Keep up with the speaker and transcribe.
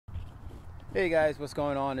Hey guys, what's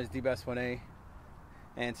going on? It's DBest1A,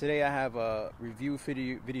 and today I have a review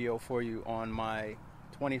video for you on my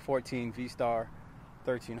 2014 Vstar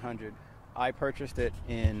 1300. I purchased it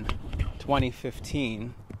in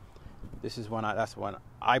 2015. That's when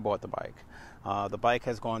I bought the bike. The bike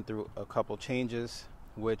has gone through a couple changes,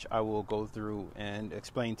 which I will go through and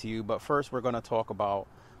explain to you. But first, we're going to talk about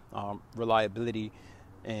reliability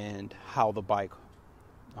and how the bike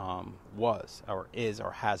was or is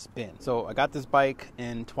or has been. So I got this bike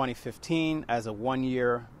in 2015 as a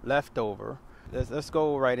 1-year leftover. Let's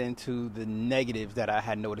go right into the negatives that I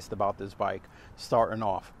had noticed about this bike starting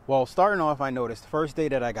off. Well, starting off, I noticed the first day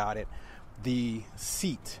that I got it, the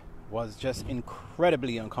seat was just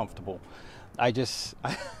incredibly uncomfortable. I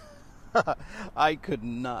could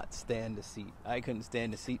not stand the seat. I couldn't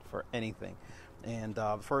stand the seat for anything. And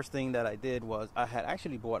the first thing that I did was I had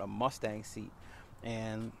actually bought a Mustang seat.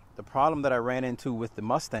 And the problem that I ran into with the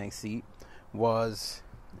Mustang seat was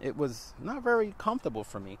it was not very comfortable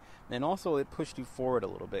for me. And also it pushed you forward a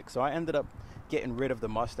little bit. So I ended up getting rid of the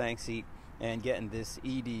Mustang seat and getting this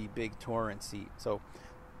ED big touring seat. So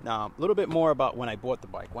now a little bit more about when I bought the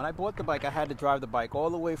bike. When I bought the bike, I had to drive the bike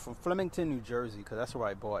all the way from Flemington, New Jersey, because that's where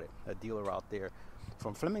I bought it, a dealer out there.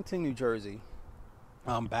 From Flemington, New Jersey,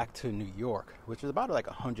 back to New York, which is about like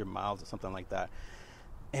 100 miles or something like that.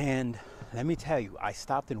 And let me tell you, I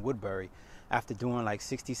stopped in Woodbury after doing like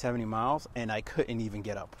 60, 70 miles, and I couldn't even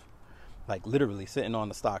get up. Like literally sitting on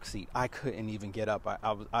the stock seat, I couldn't even get up.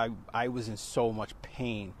 I was in so much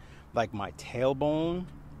pain. Like my tailbone,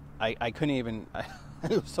 I couldn't even,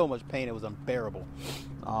 it was so much pain, it was unbearable.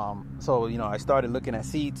 So, I started looking at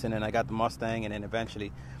seats, and then I got the Mustang, and then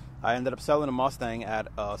eventually I ended up selling the Mustang at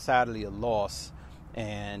sadly a loss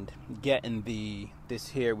and getting this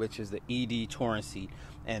here, which is the ED touring seat.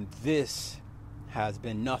 And this has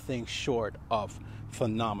been nothing short of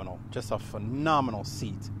phenomenal. Just a phenomenal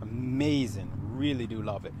seat. Amazing. Really do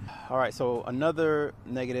love it. All right, so another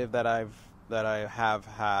negative that I have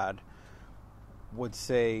had would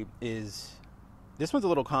say is, this one's a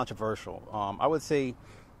little controversial. I would say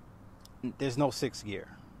there's no 6th gear.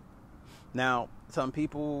 Now, some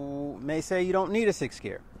people may say you don't need a 6th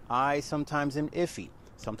gear. I sometimes am iffy.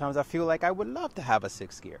 Sometimes I feel like I would love to have a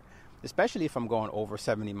 6th gear, especially if I'm going over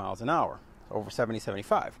 70 miles an hour, over 70,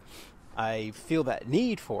 75. I feel that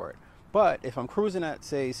need for it. But if I'm cruising at,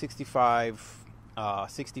 say, 65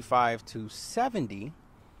 to 70,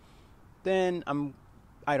 then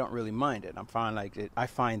I don't really mind it. I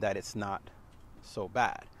find that it's not so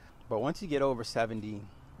bad. But once you get over 70,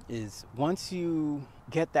 once you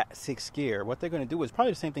get that 6th gear, what they're going to do is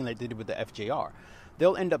probably the same thing they did with the FJR.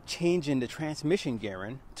 They'll end up changing the transmission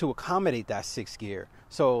gearing to accommodate that 6th gear.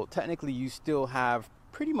 So technically you still have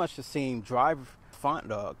pretty much the same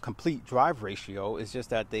complete drive ratio. It's just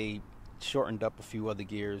that they shortened up a few other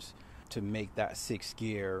gears to make that 6th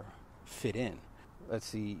gear fit in. Let's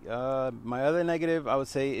see. My other negative, I would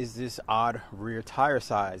say, is this odd rear tire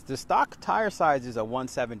size. The stock tire size is a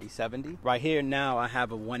 170/70. Right here now, I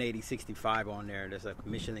have a 180/65 on there. There's a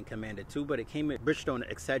Michelin Commander 2, but it came with Bridgestone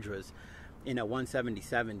Excedras in a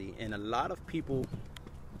 170/70. And a lot of people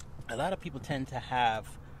tend to have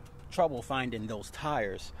trouble finding those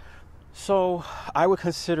tires. So I would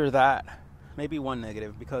consider that maybe one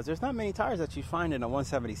negative, because there's not many tires that you find in a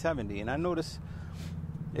 170/70. And I notice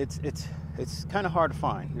it's kind of hard to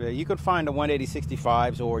find. You could find the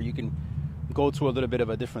 180/65s, or you can go to a little bit of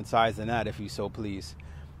a different size than that if you so please.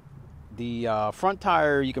 The front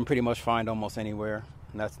tire you can pretty much find almost anywhere,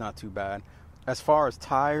 and that's not too bad. As far as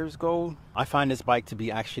tires go, I find this bike to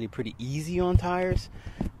be actually pretty easy on tires.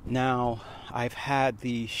 Now, I've had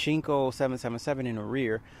the Shinko 777 in the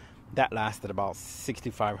rear. That lasted about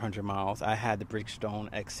 6,500 miles. I had the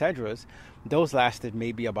Bridgestone Excedras. Those lasted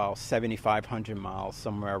maybe about 7,500 miles,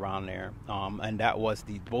 somewhere around there. And that was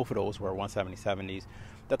both of those were 170/70s.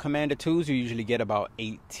 The Commander 2s, you usually get about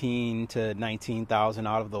 18 to 19,000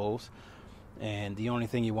 out of those. And the only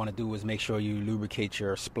thing you want to do is make sure you lubricate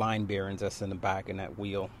your spline bearings that's in the back in that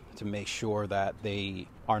wheel to make sure that they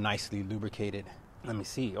are nicely lubricated. Let me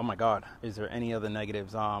see. Oh my God. Is there any other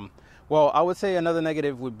negatives? Well, I would say another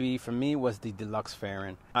negative would be, for me, was the Deluxe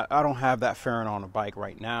fairing. I don't have that fairing on a bike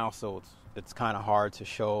right now, so it's kind of hard to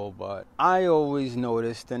show. But I always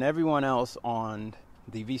noticed, and everyone else on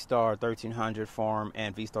the Vstar 1300 forum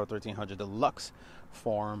and Vstar 1300 Deluxe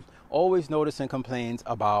forum always notice and complains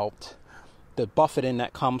about the buffeting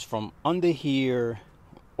that comes from under here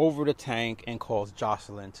over the tank and cause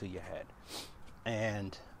jostling to your head.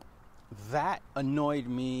 And that annoyed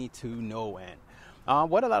me to no end.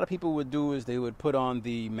 What a lot of people would do is they would put on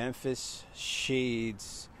the Memphis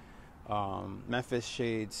Shades Memphis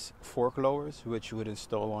Shades fork lowers, which you would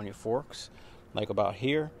install on your forks, like about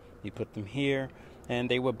here. You put them here, and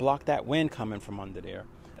they would block that wind coming from under there.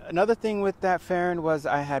 Another thing with that fairing was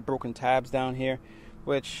I had broken tabs down here,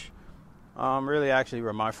 which really actually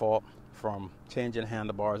were my fault from changing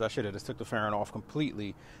handlebars. I should have just took the fairing off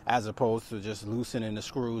completely, as opposed to just loosening the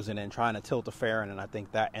screws and then trying to tilt the fairing, and I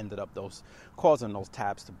think that ended up causing those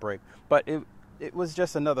tabs to break. But it was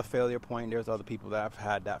just another failure point. There's other people that have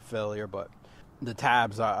had that failure, but the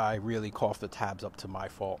tabs, I really coughed the tabs up to my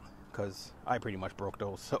fault, because I pretty much broke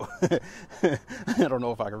those. So I don't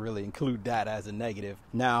know if I can really include that as a negative.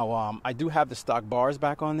 Now, I do have the stock bars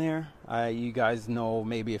back on there. You guys know,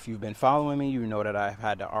 maybe if you've been following me, you know that I've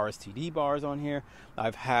had the RSTD bars on here.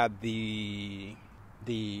 I've had the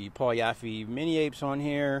Paul Yaffe mini apes on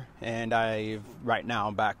here, and right now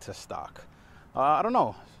I'm back to stock. I don't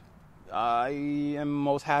know. I am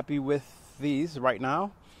most happy with these right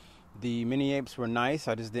now. The mini apes were nice.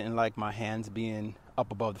 I just didn't like my hands being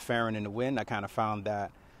up above the fairing in the wind. I kind of found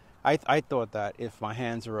that I thought that if my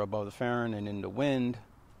hands are above the fairing and in the wind,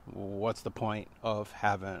 what's the point of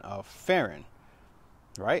having a fairing,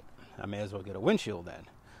 right? I may as well get a windshield then.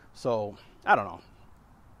 So I don't know.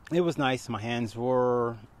 It was nice. My hands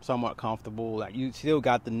were somewhat comfortable. Like, you still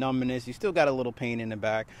got the numbness. You still got a little pain in the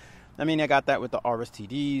back. I mean, I got that with the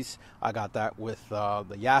RSTDs. I got that with the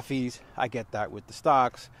Yaffes. I get that with the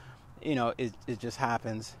stocks. You know, it just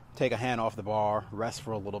happens. Take a hand off the bar, rest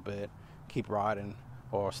for a little bit, keep riding,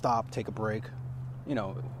 or stop, take a break. You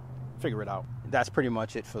know, figure it out. That's pretty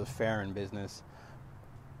much it for the fairing business.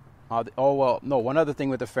 One other thing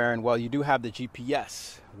with the fairing. Well, you do have the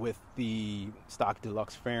GPS with the stock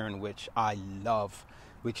Deluxe fairing, which I love,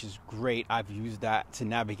 which is great. I've used that to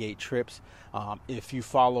navigate trips. If you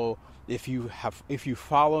follow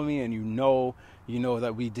me and you know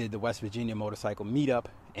that we did the West Virginia motorcycle meetup,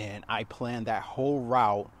 and I planned that whole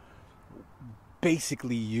route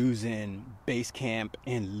basically using Basecamp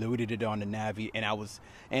and loaded it on the Navi,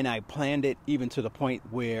 and I planned it even to the point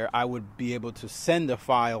where I would be able to send the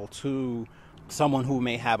file to someone who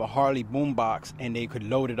may have a Harley boombox, and they could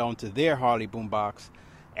load it onto their Harley boombox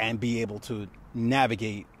and be able to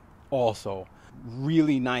navigate also.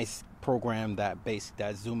 Really nice program that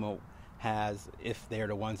Zumo has, if they're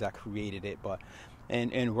the ones that created it, but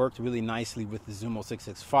and worked really nicely with the Zumo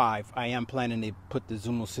 665. I am planning to put the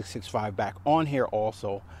Zumo 665 back on here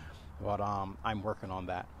also, but I'm working on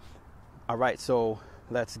that. All right, so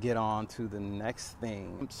let's get on to the next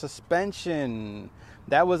thing. Suspension.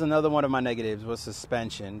 That was another one of my negatives, was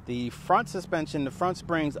suspension. The front suspension, the front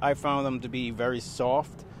springs, I found them to be very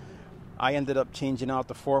soft. I ended up changing out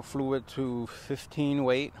the fork fluid to 15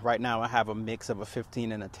 weight. Right now I have a mix of a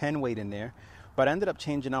 15 and a 10 weight in there. But I ended up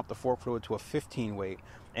changing out the fork fluid to a 15 weight.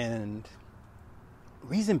 And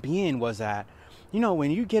reason being was that, you know, when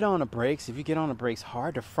you get on the brakes, if you get on the brakes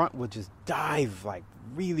hard, the front would just dive, like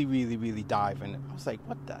really, really, really dive. And I was like,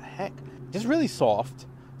 what the heck? Just really soft.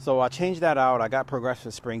 So I changed that out. I got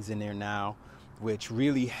progressive springs in there now, which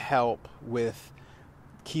really help with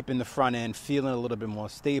keeping the front end feeling a little bit more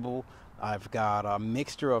stable. I've got a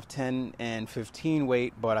mixture of 10 and 15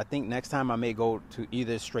 weight, but I think next time I may go to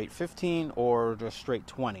either straight 15 or just straight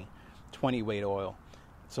 20 weight oil.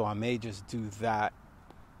 So I may just do that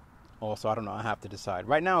also. I don't know. I have to decide.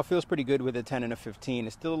 Right now it feels pretty good with a 10 and a 15.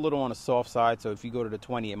 It's still a little on the soft side, so if you go to the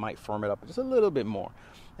 20, it might firm it up just a little bit more.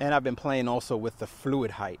 And I've been playing also with the fluid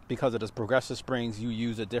height. Because of the progressive springs, you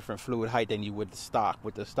use a different fluid height than you would the stock.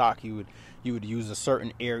 With the stock, you would use a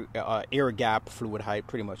certain air gap fluid height.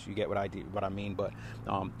 Pretty much, you get what I mean. But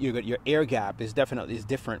your air gap is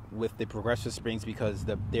different with the progressive springs, because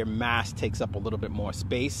their mass takes up a little bit more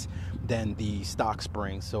space than the stock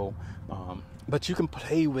springs. So, but you can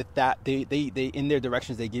play with that. They in their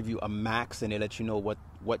directions, they give you a max, and they let you know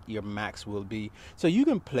what your max will be. So you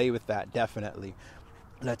can play with that, definitely.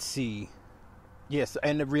 Let's see. Yes,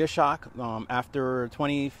 and the rear shock, after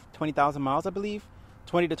 20,000 miles, I believe,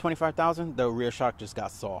 20 to 25,000, the rear shock just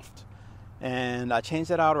got soft. And I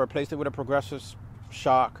changed that out, or replaced it with a progressive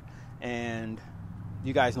shock. And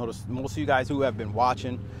you guys notice, most of you guys who have been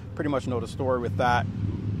watching pretty much know the story with that.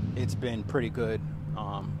 It's been pretty good.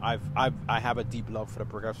 I have a deep love for the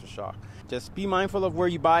progressive shock. Just be mindful of where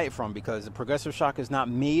you buy it from, because the progressive shock is not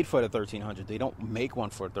made for the 1300. They don't make one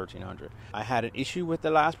for the 1300. I had an issue with the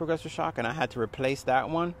last progressive shock, and I had to replace that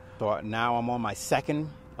one. So now I'm on my second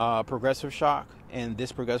progressive shock, and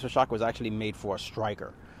this progressive shock was actually made for a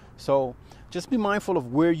striker. So just be mindful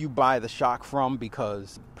of where you buy the shock from,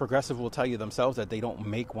 because Progressive will tell you themselves that they don't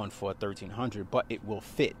make one for a 1300, but it will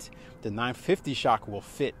fit. The 950 shock will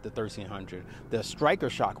fit the 1300. The striker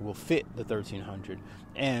shock will fit the 1300.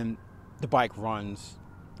 And the bike runs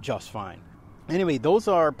just fine. Anyway, those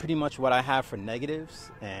are pretty much what I have for negatives,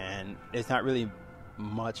 and it's not really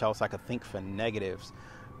much else I could think for negatives.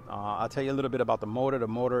 I'll tell you a little bit about the motor. The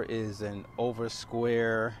motor is an over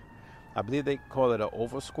square, I believe they call it an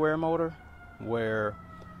over square motor, where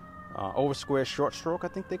over square short stroke, I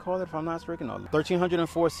think they call it, if I'm not mistaken.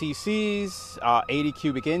 1304 cc's, 80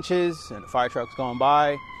 cubic inches, and the fire truck's going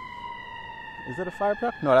by. Is it a fire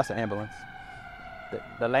truck? No, that's an ambulance.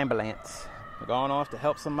 The ambulance. They're going off to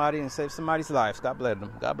help somebody and save somebody's lives. God bless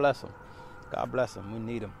them. God bless them. God bless them. We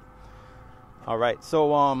need them. All right. So,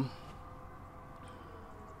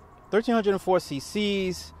 1304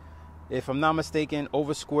 cc's, if I'm not mistaken,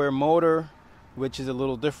 over square motor, which is a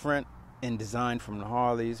little different in design from the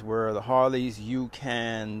Harleys, where the Harleys you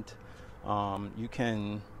can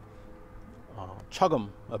chug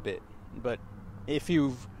them a bit. But if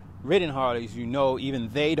you've ridden Harleys, you know even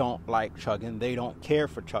they don't like chugging. They don't care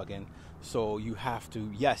for chugging. So you have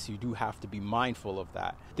to, yes, you do have to be mindful of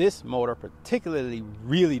that. This motor particularly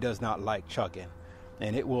really does not like chugging,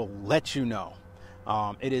 and it will let you know.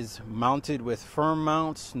 It is mounted with firm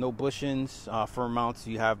mounts, no bushings. Firm mounts,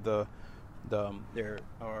 you have there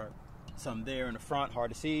are some there in the front,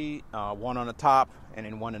 hard to see, one on the top, and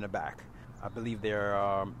then one in the back. I believe they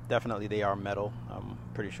are metal. I'm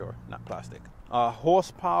pretty sure, not plastic.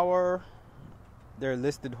 Horsepower, their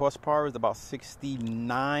listed horsepower is about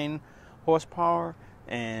 69 horsepower,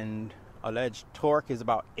 and alleged torque is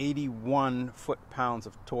about 81 foot-pounds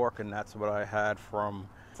of torque, and that's what I had from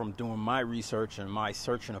doing my research and my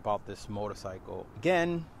searching about this motorcycle.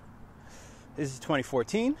 Again, this is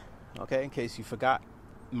 2014, okay, in case you forgot.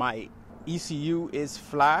 My ECU is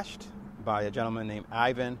flashed by a gentleman named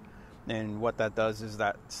Ivan, and what that does is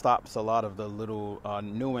that stops a lot of the little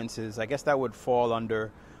nuances. I guess that would fall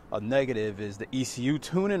under a negative, is the ECU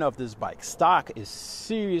tuning of this bike. Stock is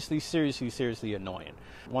seriously annoying.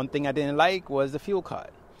 One thing I didn't like was the fuel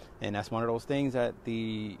cut, and that's one of those things that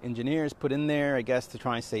the engineers put in there, I guess, to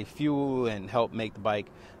try and save fuel and help make the bike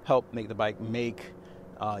make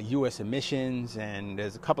U.S. emissions, and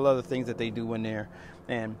there's a couple other things that they do in there,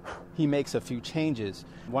 and he makes a few changes.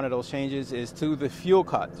 One of those changes is to the fuel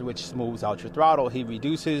cut, which smooths out your throttle. He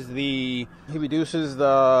reduces the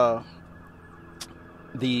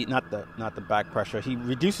not the back pressure. He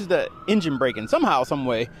reduces the engine braking somehow, some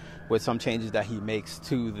way, with some changes that he makes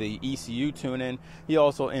to the ECU tuning. He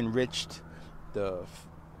also enriched the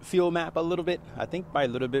fuel map a little bit, I think by a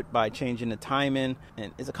little bit, by changing the timing,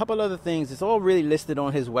 and there's a couple other things. It's all really listed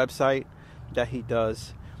on his website that he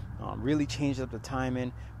does. Really changed up the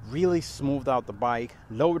timing, really smoothed out the bike,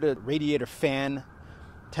 lowered the radiator fan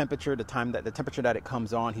temperature, the temperature that it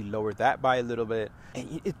comes on, he lowered that by a little bit.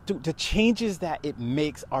 And the changes that it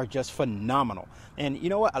makes are just phenomenal. And you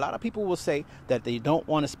know what, a lot of people will say that they don't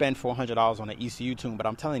want to spend $400 on an ECU tune, but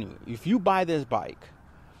I'm telling you, if you buy this bike,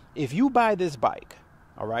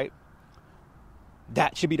 all right,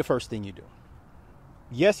 that should be the first thing you do.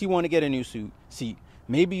 Yes, you want to get a new seat.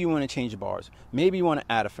 Maybe you want to change the bars. Maybe you want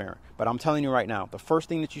to add a fairing. But I'm telling you right now, the first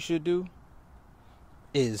thing that you should do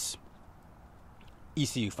is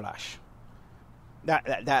ECU flash.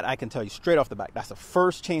 That I can tell you straight off the back. That's the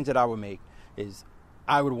first change that I would make, is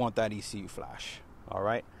I would want that ECU flash. All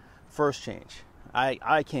right? First change.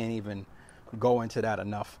 I can't even go into that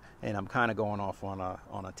enough, and I'm kind of going off on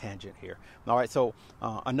a tangent here. All right, so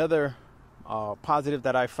another positive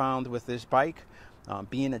that I found with this bike,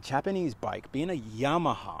 being a Japanese bike, being a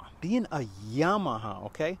Yamaha,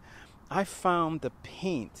 okay, I found the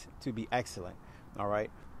paint to be excellent. All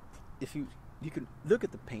right, if you can look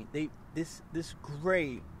at the paint, this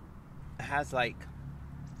gray has like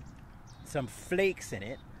some flakes in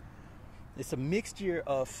it. It's a mixture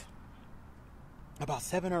of about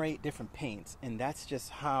 7 or 8 different paints, and that's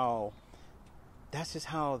just how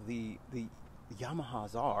the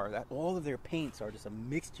Yamahas are. That all of their paints are just a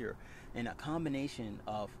mixture and a combination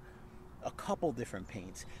of a couple different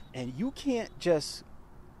paints, and you can't just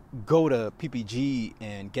go to PPG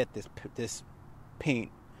and get this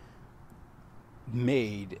paint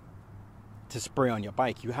made to spray on your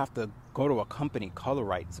bike. You have to go to a company, Color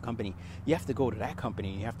Rights company. You have to go to that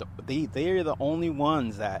company. They're the only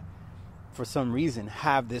ones that, for some reason,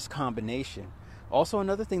 have this combination. Also,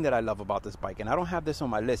 another thing that I love about this bike, and I don't have this on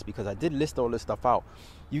my list because I did list all this stuff out,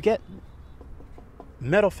 you get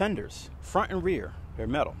metal fenders, front and rear. They're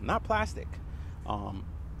metal, not plastic.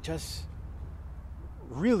 Just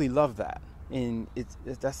really love that, and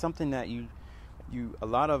that's something that a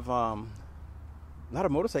lot of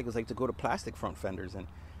motorcycles like to go to plastic front fenders, and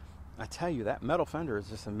I tell you, that metal fender is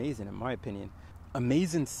just amazing in my opinion.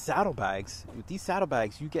 Amazing saddlebags. With these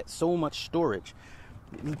saddlebags, you get so much storage.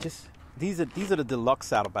 I mean, just these are the deluxe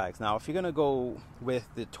saddlebags. Now, if you're gonna go with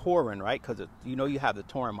the touring, right? Because you know you have the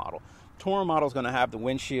touring model. Touring model is gonna have the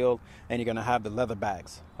windshield, and you're gonna have the leather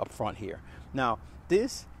bags up front here. Now,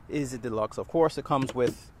 this is a deluxe. Of course, it comes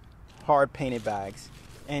with hard painted bags,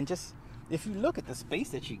 and just if you look at the space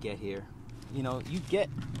that you get here, you know, you get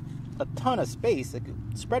a ton of space. I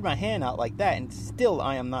could spread my hand out like that, and still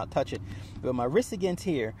I am not touching. But my wrist against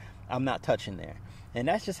here, I'm not touching there, and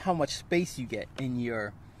that's just how much space you get in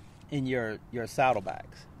your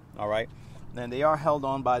saddlebags. All right, and they are held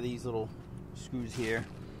on by these little screws here,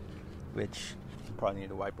 which you probably need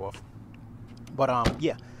to wipe off. But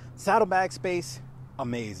yeah, saddlebag space,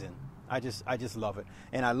 amazing. I just love it,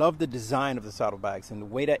 and I love the design of the saddlebags and the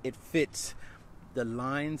way that it fits the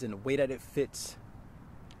lines and the way that it fits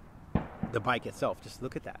the bike itself. Just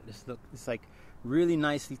look at that. Just look, it's like really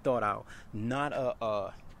nicely thought out. Not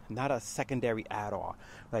a secondary add-on.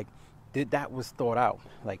 Like that was thought out.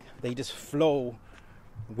 Like they just flow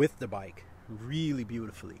with the bike really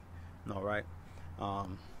beautifully. All right.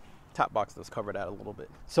 Top box does cover that a little bit.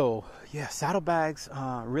 So yeah, saddlebags.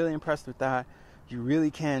 Really impressed with that. You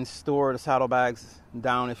really can store the saddlebags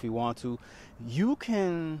down if you want to. You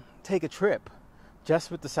can take a trip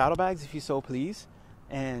just with the saddlebags if you so please,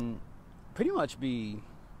 and pretty much be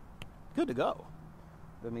good to go.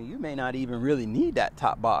 I mean, you may not even really need that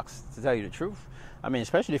top box, to tell you the truth. I mean,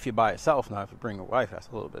 especially if you're by yourself. Now, if you bring a wife, that's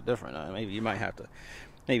a little bit different. Maybe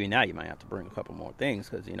now you might have to bring a couple more things,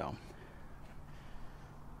 because you know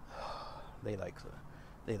they like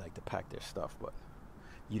to pack their stuff. But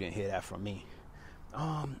you didn't hear that from me.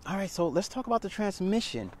 All right, so let's talk about the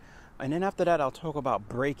transmission. And then after that, I'll talk about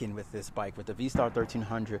braking with this bike, with the Vstar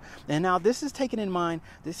 1300. And now this is taken in mind.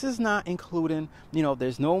 This is not including, you know,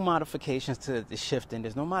 there's no modifications to the shifting.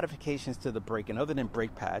 There's no modifications to the braking other than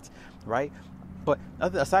brake pads, right? But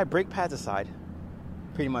brake pads aside,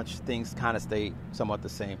 pretty much things kind of stay somewhat the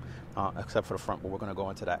same, except for the front, but we're going to go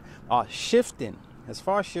into that. Shifting. As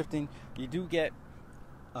far as shifting, you do get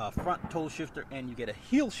front toe shifter, and you get a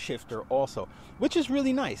heel shifter also, which is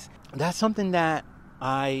really nice. That's something that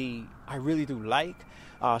I really do like.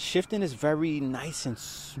 Shifting is very nice and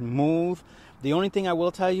smooth. The only thing I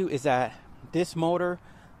will tell you is that this motor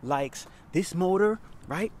likes this motor,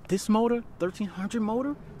 right? This motor, 1300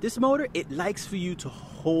 motor, this motor, it likes for you to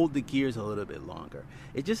hold the gears a little bit longer.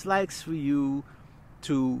 It just likes for you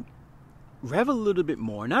to rev a little bit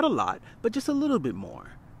more, not a lot, but just a little bit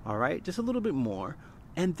more. All right, just a little bit more.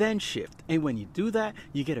 And then shift. And when you do that,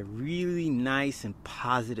 you get a really nice and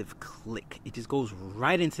positive click. It just goes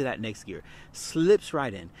right into that next gear, slips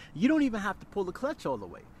right in. You don't even have to pull the clutch all the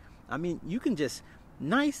way. I mean, you can just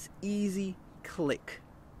nice, easy click,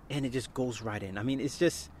 and it just goes right in. I mean, it's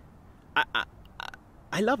just,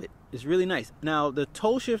 I love it. It's really nice. Now, the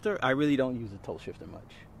toe shifter, I really don't use the toe shifter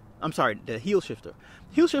much. I'm sorry, the heel shifter.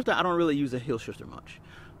 Heel shifter, I don't really use the heel shifter much.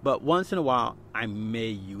 But once in a while, I may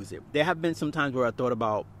use it. There have been some times where I thought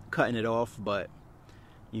about cutting it off, but,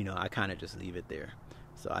 you know, I kind of just leave it there.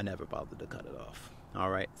 So I never bothered to cut it off. All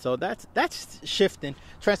right, so that's shifting.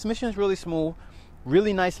 Transmission is really smooth,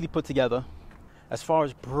 really nicely put together. As far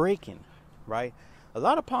as braking, right? A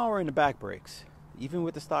lot of power in the back brakes, even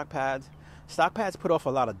with the stock pads. Stock pads put off a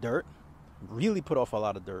lot of dirt, really put off a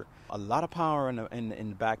lot of dirt. A lot of power in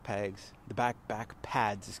the back pads, back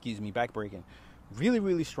braking. Really,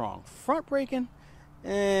 really strong. Front braking,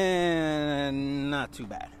 and not too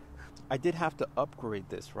bad. I did have to upgrade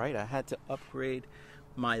this, right? I had to upgrade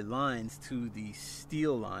my lines to the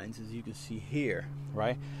steel lines, as you can see here,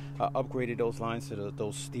 right? I upgraded those lines to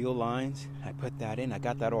those steel lines. I put that in. I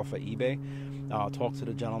got that off of eBay. I talked to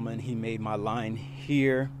the gentleman. He made my line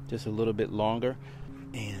here just a little bit longer,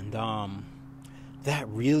 and that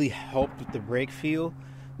really helped with the brake feel.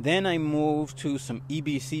 Then I moved to some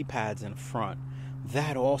EBC pads in front.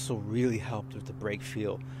 That also really helped with the brake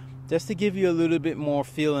feel, just to give you a little bit more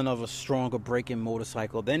feeling of a stronger braking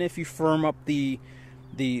motorcycle. Then if you firm up the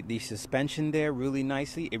suspension there really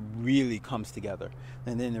nicely, it really comes together.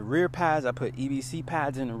 And then the rear pads, I put EBC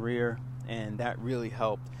pads in the rear, and that really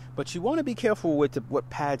helped. But you want to be careful with what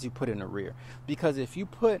pads you put in the rear, because if you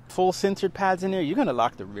put full centered pads in there, you're going to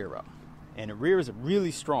lock the rear up, and the rear is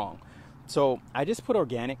really strong. So I just put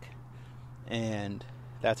organic, and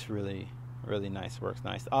that's really nice. Works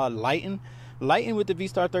nice. Lighting with the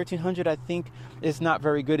Vstar 1300, I think, is not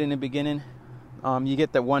very good in the beginning. You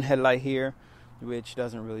get that one headlight here, which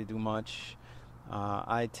doesn't really do much. What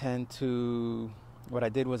I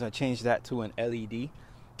did was I changed that to an LED.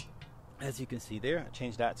 As you can see there, I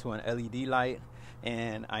changed that to an LED light,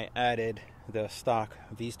 and I added the stock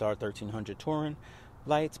Vstar 1300 Touring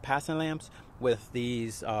lights, passing lamps, with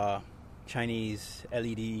these Chinese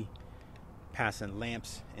LED passing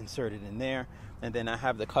lamps inserted in there. And then I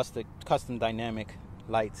have the custom dynamic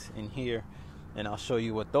lights in here, and I'll show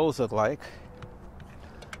you what those look like.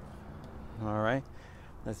 All right,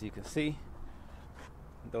 as you can see,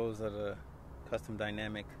 those are the custom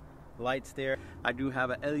dynamic lights there. I do have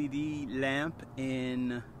an LED lamp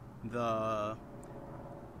in the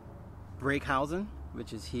brake housing,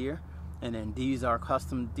 which is here, and then these are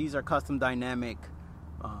custom dynamic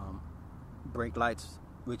brake lights,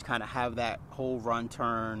 which kind of have that whole run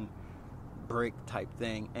turn brake type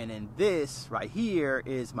thing. And then this right here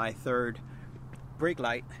is my third brake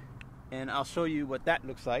light, and I'll show you what that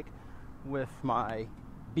looks like with my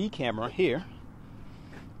B camera here,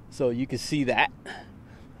 so you can see that.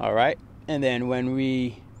 All right, and then when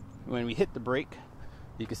we hit the brake,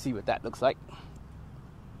 you can see what that looks like.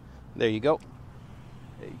 There you go.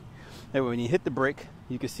 And when you hit the brake,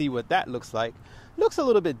 you can see what that looks like. Looks a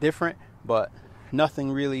little bit different, but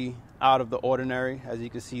nothing really out of the ordinary, as you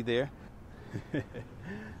can see there.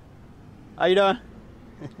 How you doing?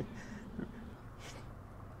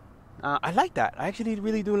 I like that. I actually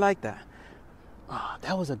really do like that. Oh,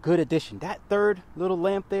 that was a good addition. That third little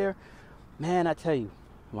lamp there, man, I tell you,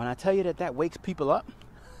 when I tell you that wakes people up,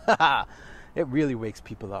 it really wakes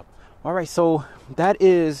people up. All right, so that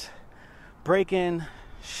is braking,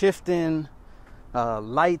 shifting,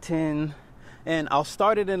 lighting, and I'll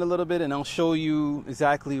start it in a little bit, and I'll show you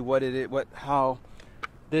exactly what it is, how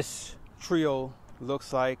this trio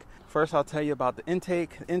looks like. First, I'll tell you about the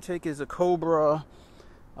intake. The intake is a Cobra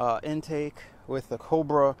intake with a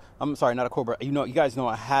Cobra. I'm sorry, not a Cobra. You guys know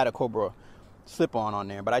I had a Cobra slip-on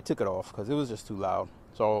there, but I took it off because it was just too loud.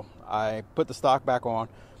 So I put the stock back on.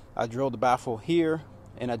 I drilled the baffle here,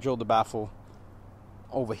 and I drilled the baffle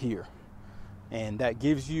over here, and that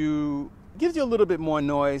gives you a little bit more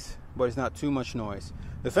noise, but it's not too much noise.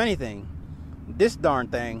 If anything, this darn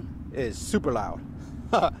thing is super loud.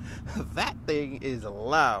 That thing is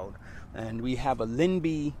loud. And we have a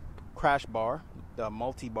Linby crash bar, the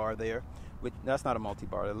multi-bar there. That's not a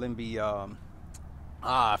multi-bar, the Linby,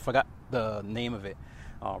 I forgot the name of it.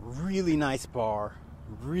 Really nice bar.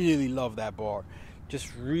 Really love that bar.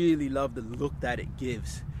 Just really love the look that it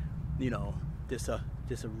gives. Just a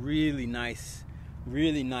really nice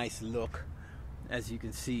look. As you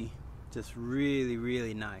can see, just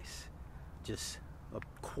really nice. Just a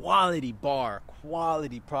quality bar,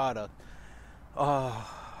 quality product. All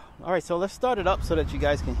right, so let's start it up so that you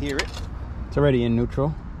guys can hear it. It's already in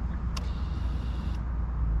neutral.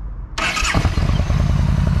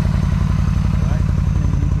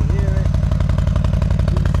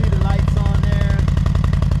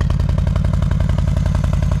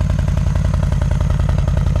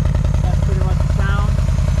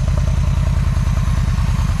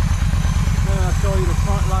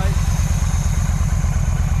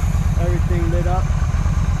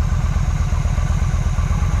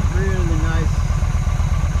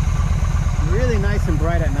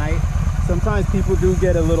 Sometimes people do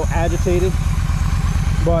get a little agitated,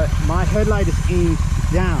 but my headlight is aimed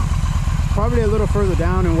down, probably a little further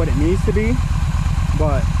down than what it needs to be,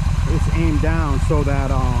 but it's aimed down so that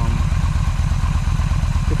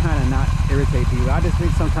to kind of not irritate people. I just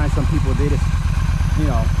think sometimes some people, they just,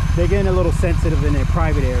 they're getting a little sensitive in their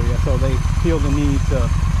private area, so they feel the need to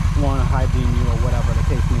want to high beam you or whatever the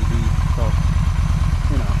case may be. So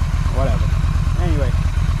whatever. Anyway,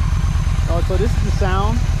 so this is the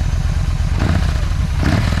sound.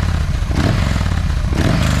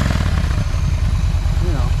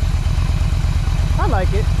 I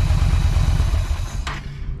like it.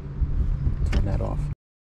 Turn that off.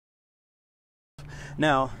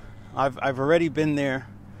 Now, I've already been there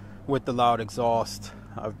with the loud exhaust.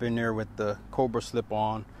 I've been there with the Cobra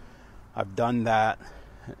slip-on. I've done that,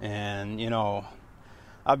 and I'll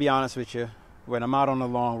be honest with you. When I'm out on a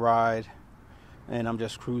long ride and I'm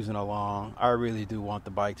just cruising along, I really do want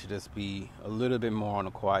the bike to just be a little bit more on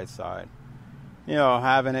the quiet side.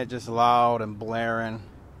 Having it just loud and blaring.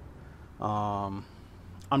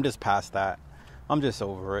 I'm just past that. I'm just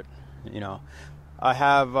over it. I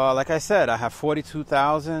have, like I said, I have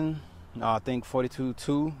 42,000, I think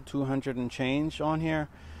 200 and change on here.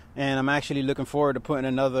 And I'm actually looking forward to putting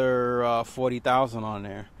another 40,000 on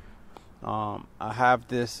there. I have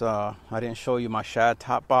this, I didn't show you my shad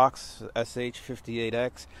top box,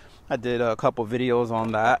 SH58X. I did a couple videos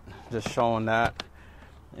on that, just showing that.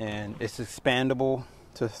 And it's expandable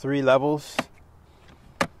to 3 levels.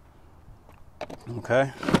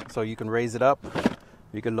 Okay, so you can raise it up,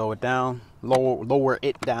 you can lower it down, lower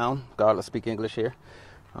it down. God, let's speak English here.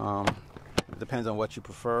 It depends on what you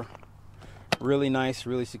prefer. really nice,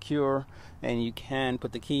 really secure, and you can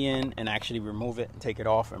put the key in and actually remove it and take it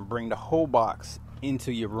off and bring the whole box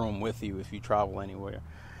into your room with you if you travel anywhere.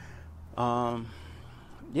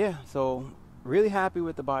 Yeah, so really happy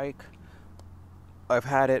with the bike. I've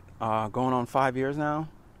had it going on 5 years now,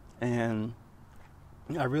 and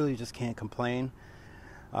I really just can't complain.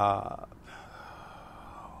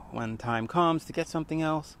 When time comes to get something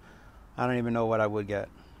else, I don't even know what I would get,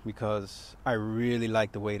 because I really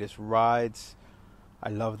like the way this rides. I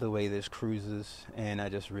love the way this cruises, and I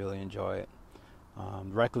just really enjoy it.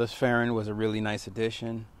 Reckless fairing was a really nice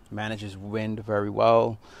addition. Manages wind very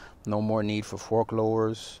well. No more need for fork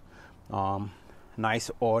lowers.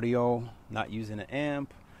 Nice audio, not using an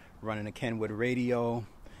amp, running a Kenwood radio.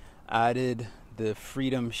 Added the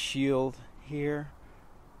Freedom Shield here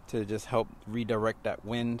to just help redirect that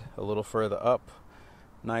wind a little further up.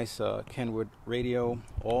 Nice Kenwood radio,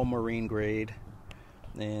 all marine grade,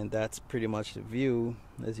 and that's pretty much the view,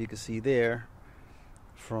 as you can see there,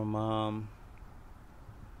 from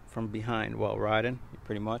behind while riding,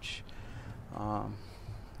 pretty much.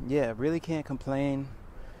 Yeah, really can't complain.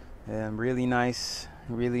 And really nice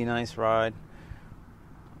ride.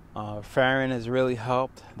 Fairing has really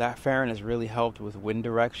helped. That fairing has really helped with wind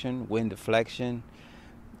direction, wind deflection,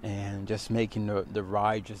 and just making the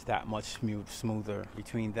ride just that much smoother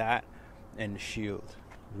between that and the Shield.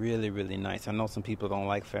 Really nice. I know some people don't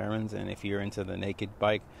like fairings, and if you're into the naked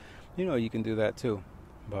bike, you know, you can do that too.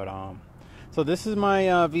 But so this is my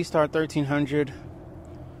Vstar 1300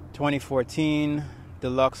 2014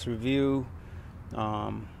 Deluxe review,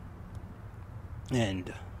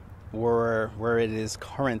 and where it is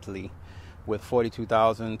currently with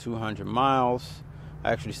 42,200 miles.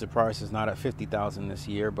 Actually surprised it's not at 50,000 this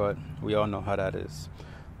year, but we all know how that is.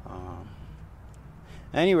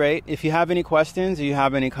 At any rate, if you have any questions, or you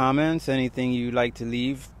have any comments, anything you'd like to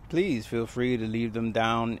leave, please feel free to leave them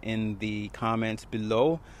down in the comments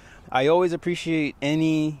below. I always appreciate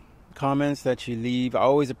any comments that you leave. I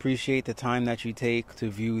always appreciate the time that you take to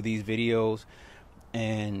view these videos,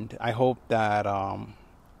 and I hope that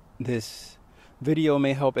this video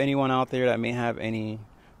may help anyone out there that may have any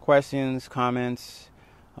questions, comments.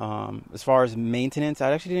 As far as maintenance,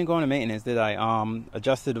 I actually didn't go into maintenance, did I?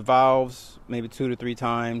 Adjusted the valves maybe 2 to 3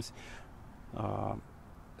 times,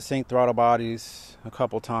 sync throttle bodies a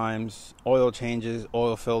couple times, oil changes,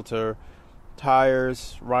 oil filter,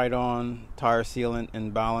 tires, ride-on, tire sealant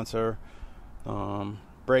and balancer,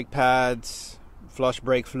 brake pads, flush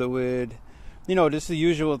brake fluid, you know, just the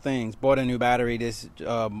usual things. Bought a new battery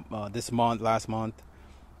last month.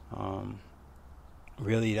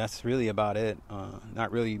 Really, that's really about it.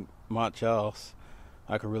 Not really much else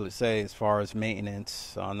I could really say as far as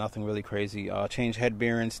maintenance. Nothing really crazy. Changed head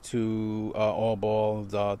bearings to all ball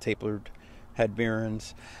tapered head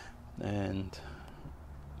bearings, and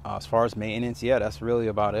as far as maintenance, yeah, that's really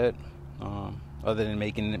about it. Other than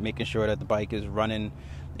making sure that the bike is running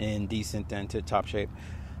in decent and tip-top shape.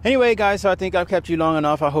 Anyway, guys, so I think I've kept you long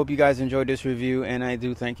enough. I hope you guys enjoyed this review, and I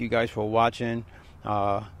do thank you guys for watching,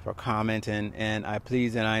 for commenting, and I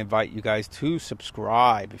invite you guys to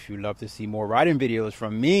subscribe if you love to see more riding videos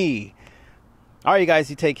from me. All right, you guys,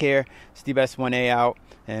 you take care. It's the best 1A out,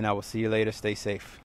 and I will see you later. Stay safe.